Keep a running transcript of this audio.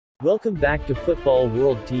Welcome back to Football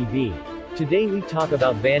World TV. Today we talk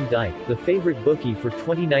about Van Dijk, the favorite bookie for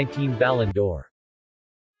 2019 Ballon d'Or.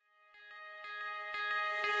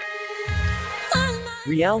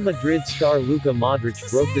 Real Madrid star Luka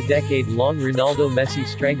Modric broke the decade-long Ronaldo-messi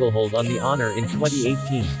stranglehold on the honor in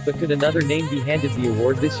 2018, but could another name be handed the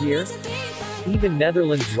award this year? Even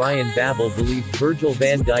Netherlands' Ryan Babel believes Virgil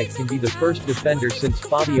van Dijk can be the first defender since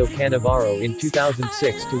Fabio Cannavaro in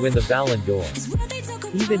 2006 to win the Ballon d'Or.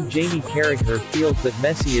 Even Jamie Carragher feels that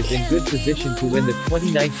Messi is in good position to win the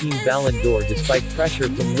 2019 Ballon d'Or despite pressure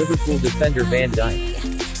from Liverpool defender Van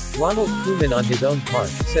Dijk. Ronald Koeman on his own part,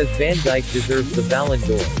 says Van Dijk deserves the Ballon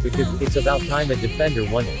d'Or, because it's about time a defender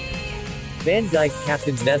won it. Van Dijk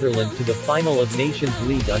captained Netherlands to the final of Nations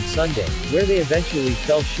League on Sunday, where they eventually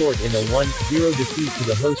fell short in a 1-0 defeat to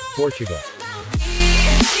the host Portugal.